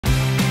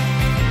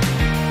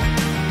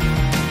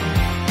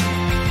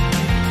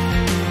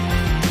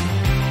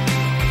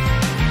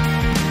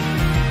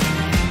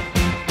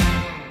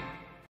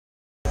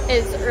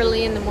It's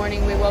early in the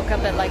morning. We woke up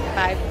at like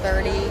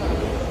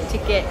 5:30 to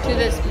get to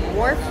this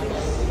wharf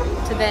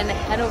to then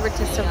head over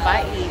to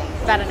Savaii.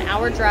 About an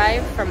hour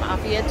drive from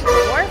Afu Aau to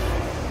the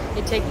wharf.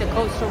 You take the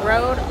coastal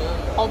road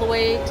all the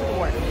way to the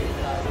wharf.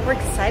 We're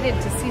excited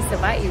to see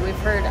Savaii. We've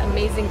heard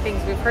amazing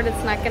things. We've heard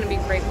it's not going to be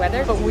great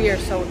weather, but we are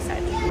so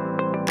excited.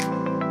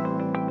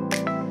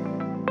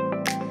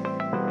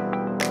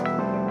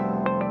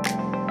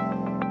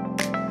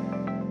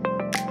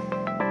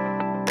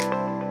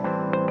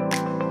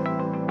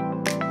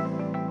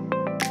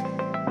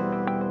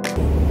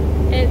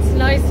 It's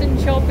nice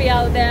and choppy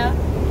out there.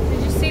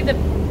 Did you see the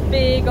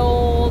big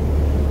old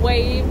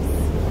waves?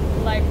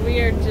 Like, we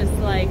are just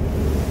like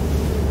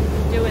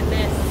doing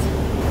this.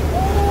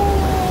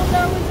 Oh,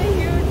 that was a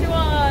huge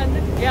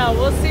one. Yeah,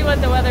 we'll see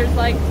what the weather's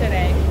like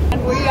today.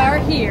 And we are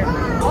here.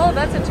 Oh,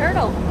 that's a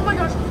turtle. Oh my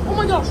gosh, oh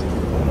my gosh.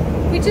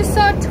 We just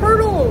saw a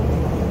turtle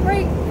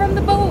right from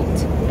the boat.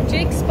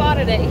 Jake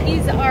spotted it.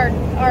 He's our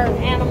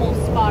animal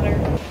spotter.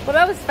 Well,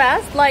 that was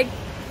fast, like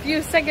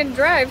few second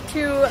drive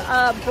to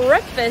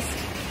breakfast.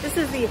 This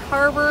is the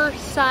Harbor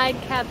Side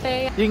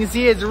Cafe. You can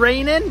see it's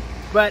raining,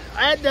 but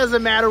that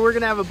doesn't matter. We're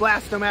gonna have a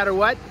blast no matter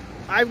what.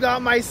 I've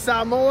got my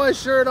Samoa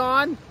shirt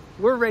on.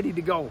 We're ready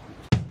to go.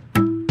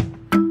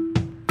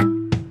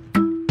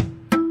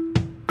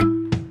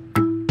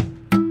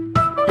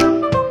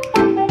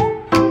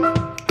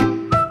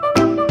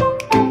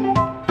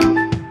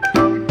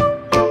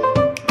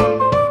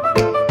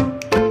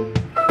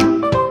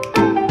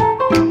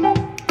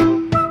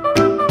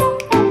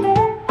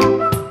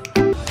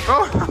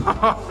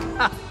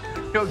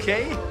 You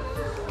okay?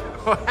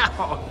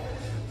 Wow,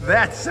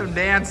 that's some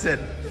dancing.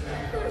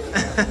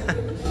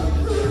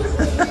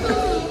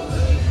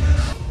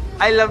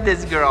 I love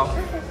this girl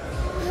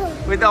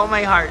with all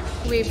my heart.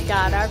 We've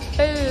got our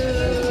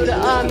food.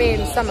 I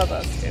mean, some of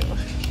us do.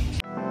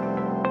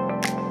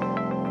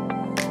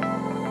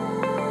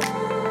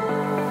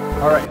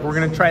 All right, we're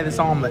gonna try this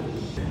omelet.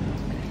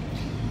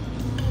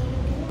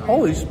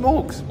 Holy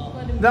smokes,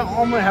 that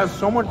omelet has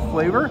so much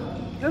flavor.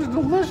 It's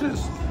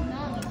delicious.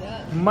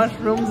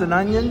 Mushrooms and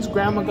onions.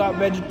 Grandma got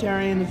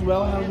vegetarian as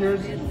well. How's yours?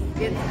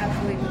 It's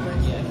absolutely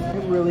delicious.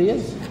 It really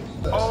is.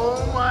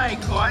 Oh my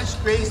gosh,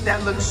 Grace,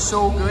 that looks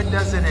so good,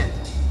 doesn't it?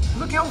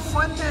 Look how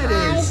fun that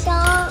is.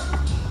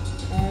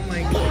 Oh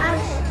my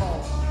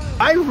gosh.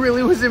 I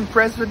really was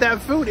impressed with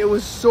that food. It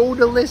was so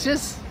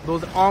delicious.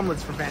 Those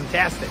omelets were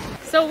fantastic.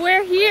 So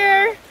we're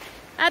here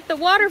at the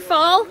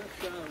waterfall.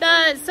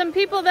 Some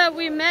people that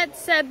we met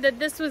said that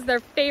this was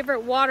their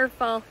favorite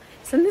waterfall.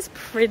 Isn't this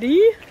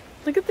pretty?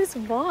 Look at this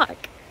walk.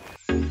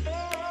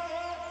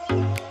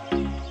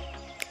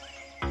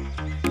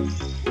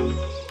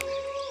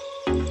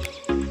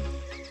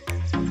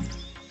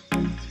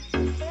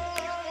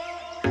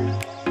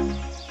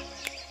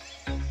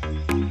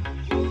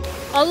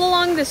 All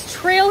along this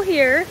trail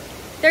here,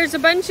 there's a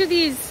bunch of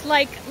these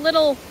like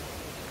little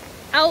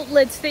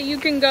outlets that you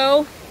can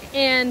go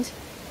and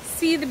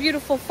see the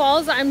beautiful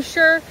falls. I'm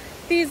sure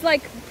these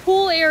like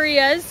pool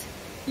areas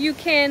you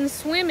can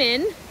swim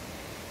in.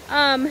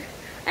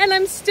 And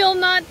I'm still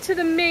not to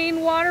the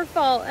main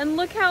waterfall. And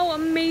look how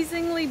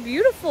amazingly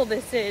beautiful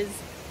this is.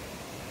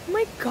 Oh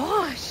my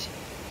gosh.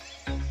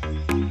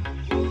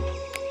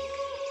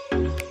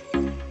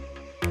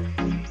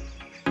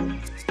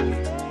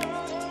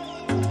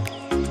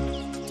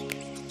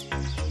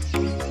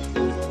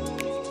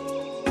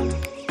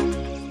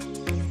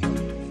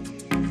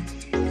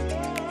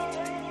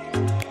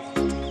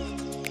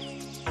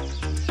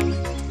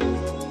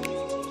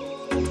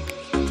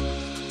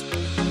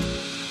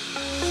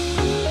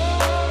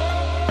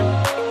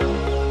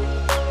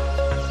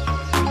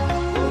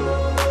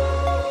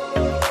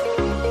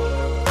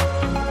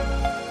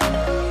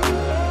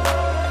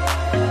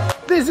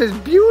 This is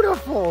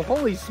beautiful.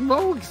 Holy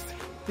smokes.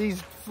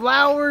 These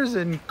flowers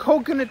and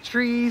coconut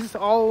trees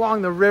all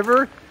along the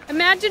river.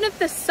 Imagine if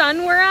the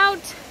sun were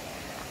out,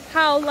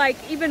 how like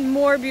even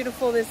more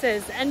beautiful this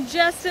is. And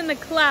just in the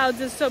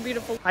clouds is so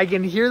beautiful. I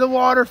can hear the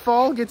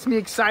waterfall, gets me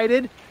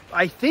excited.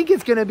 I think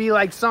it's gonna be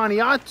like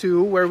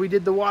Saniatu where we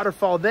did the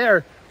waterfall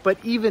there, but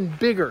even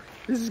bigger.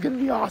 This is gonna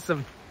be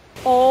awesome.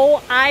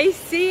 Oh, I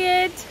see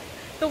it.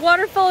 The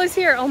waterfall is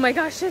here. Oh my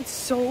gosh, it's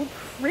so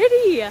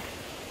pretty.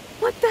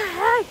 What the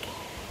heck?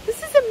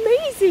 This is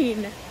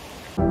amazing.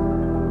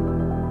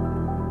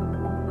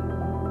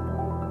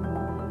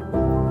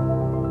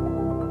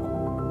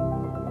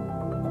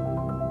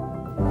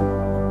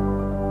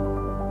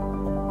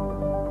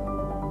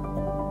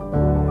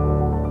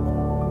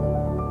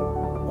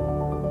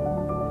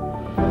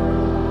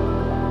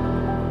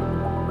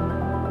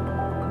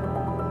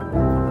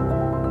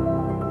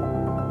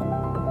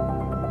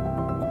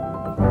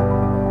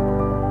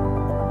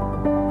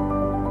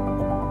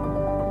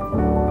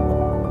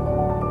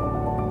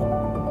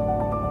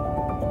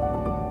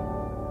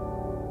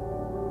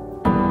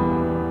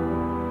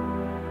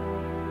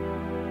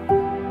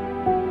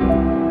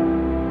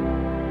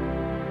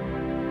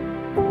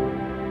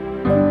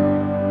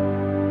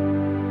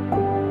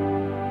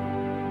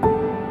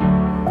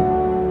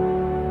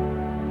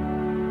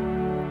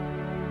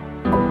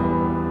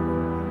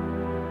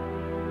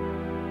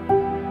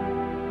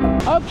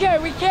 Okay,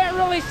 we can't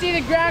really see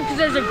the ground because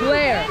there's a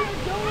glare.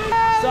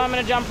 So I'm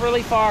gonna jump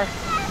really far.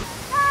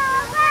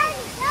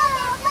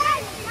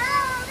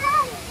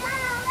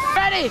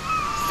 Ready,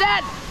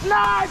 set,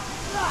 launch!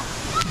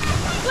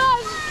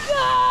 Let's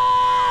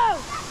go!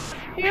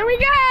 Here we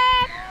go!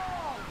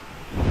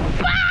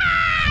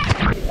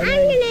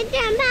 I'm gonna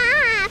jump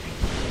off.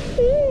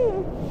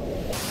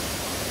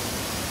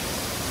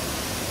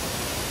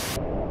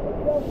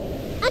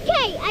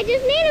 Okay, I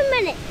just need a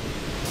minute.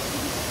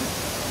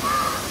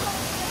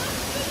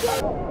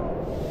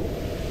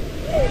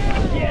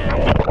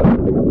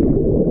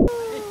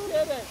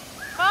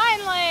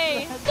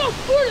 Finally! Go,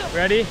 Turtle!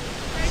 Ready,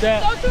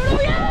 set. Go,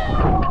 Turtle, yeah!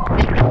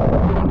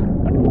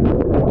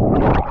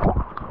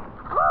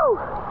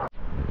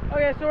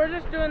 Okay, so we're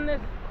just doing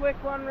this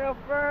quick one real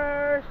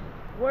first.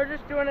 We're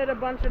just doing it a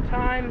bunch of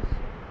times.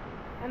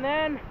 And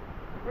then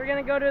we're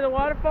gonna go to the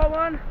waterfall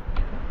one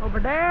over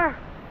there.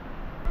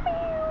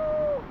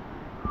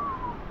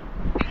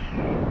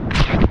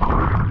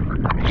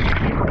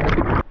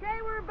 Okay,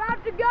 we're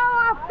about to go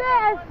off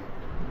this.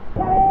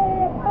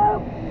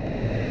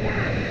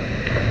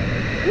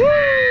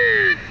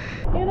 Woo!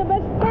 Here the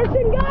best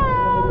person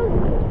goes.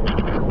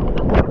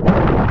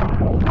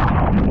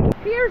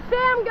 Here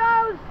Sam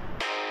goes.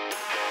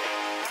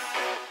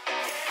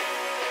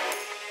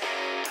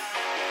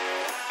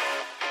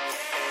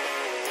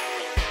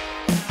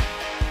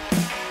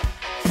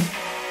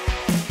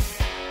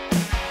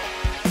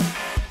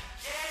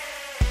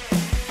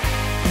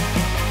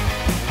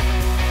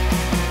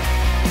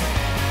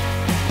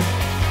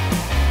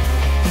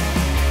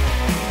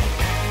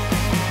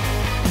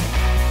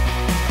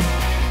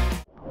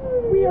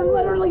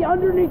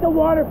 Underneath the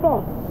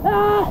waterfall.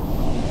 Ah!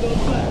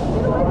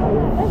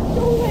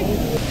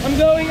 I'm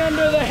going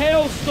under the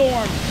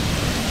hailstorm.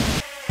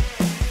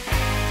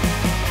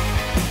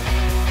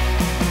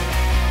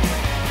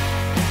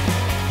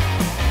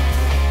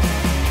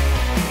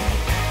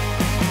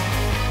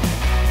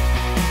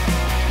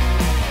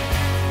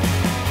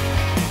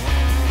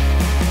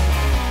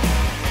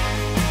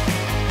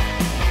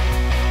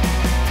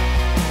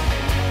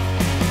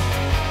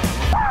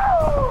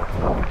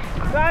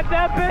 That's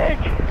epic!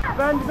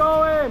 Ben's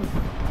going!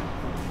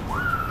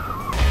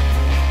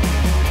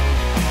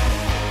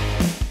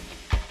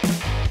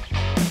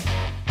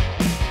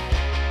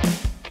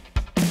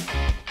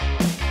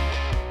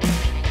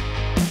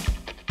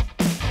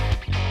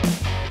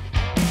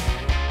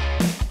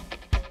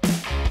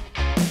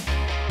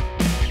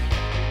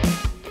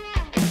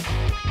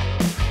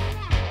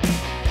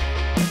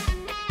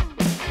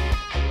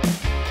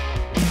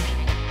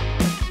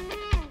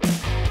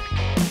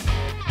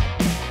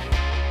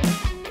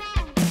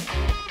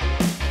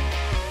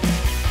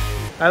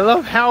 I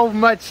love how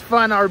much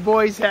fun our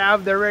boys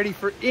have. They're ready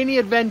for any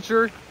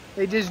adventure.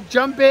 They just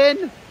jump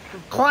in,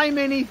 climb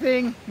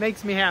anything,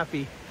 makes me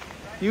happy.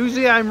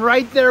 Usually I'm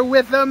right there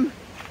with them,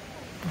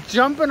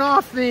 jumping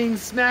off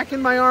things,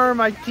 smacking my arm.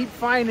 I keep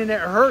finding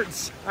it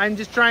hurts. I'm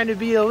just trying to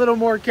be a little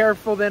more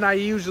careful than I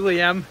usually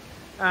am.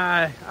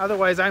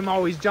 Otherwise, I'm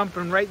always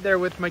jumping right there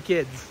with my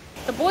kids.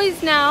 The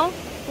boys now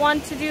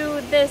want to do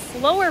this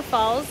lower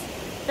falls.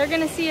 They're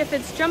gonna see if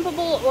it's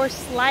jumpable or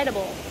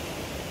slidable.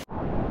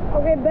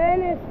 Okay,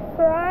 Ben is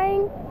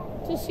trying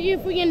to see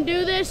if we can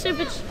do this, if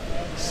it's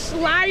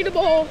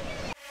slidable.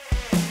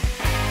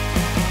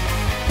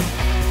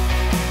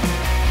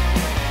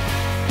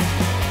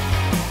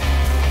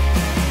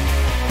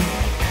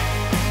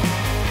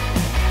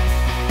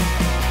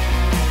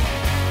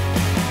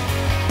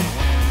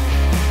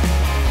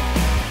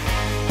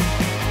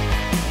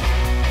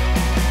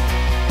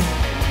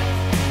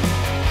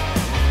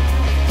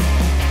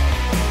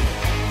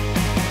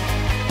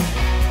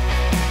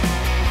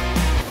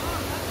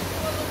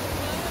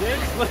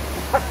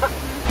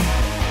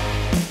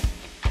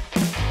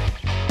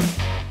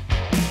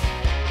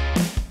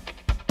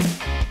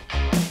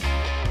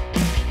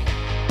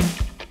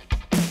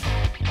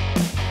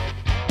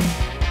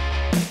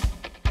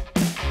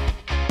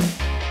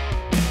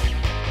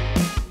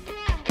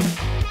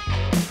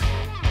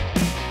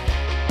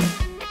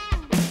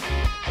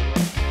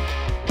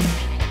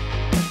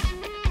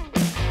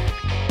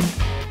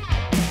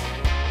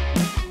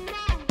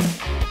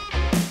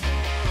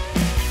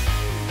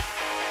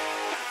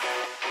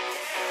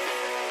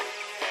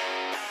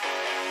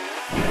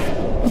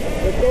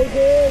 Let's go,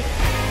 dude.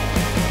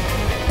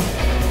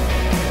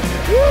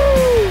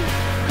 Woo!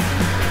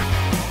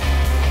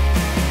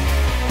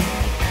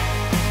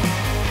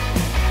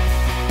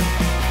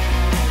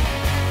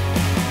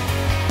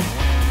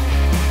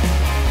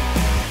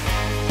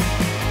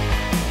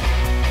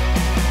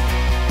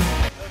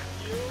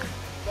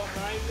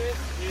 Behind this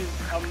is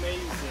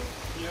amazing.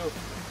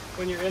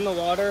 When you're in the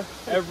water,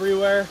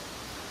 everywhere,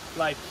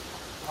 like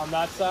on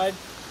that side,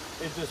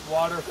 it's just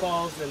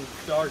waterfalls and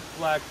dark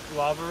black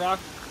lava rock.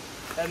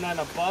 And then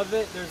above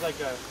it, there's like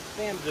a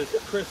just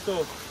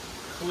crystal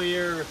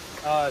clear,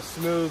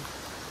 smooth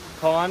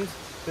pond.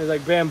 There's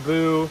like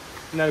bamboo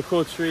and then a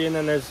cool tree, and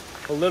then there's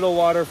a little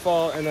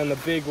waterfall, and then the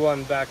big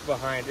one back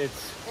behind. And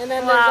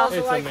then there's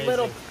also like amazing.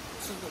 little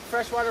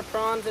freshwater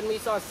prawns, and we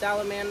saw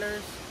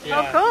salamanders.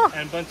 Yeah, Oh, cool.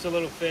 And a bunch of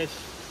little fish.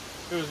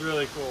 It was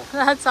really cool.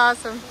 That's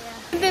awesome.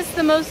 Isn't this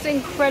the most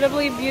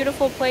incredibly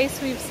beautiful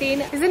place we've seen?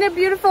 Isn't it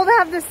beautiful to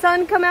have the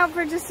sun come out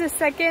for just a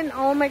second?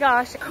 Oh my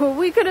gosh.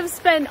 We could have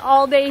spent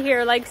all day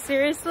here, like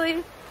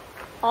seriously,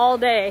 all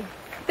day.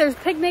 There's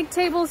picnic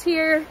tables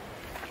here.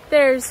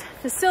 There's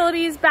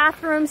facilities,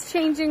 bathrooms,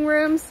 changing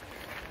rooms.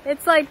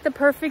 It's like the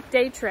perfect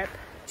day trip.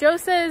 Joe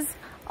says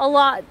a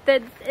lot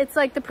that it's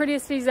like the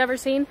prettiest he's ever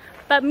seen,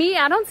 but me,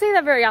 I don't say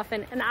that very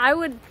often. And I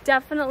would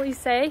definitely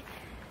say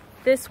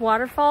this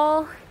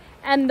waterfall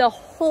and the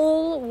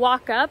whole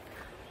walk up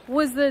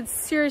was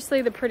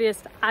seriously the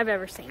prettiest I've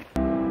ever seen.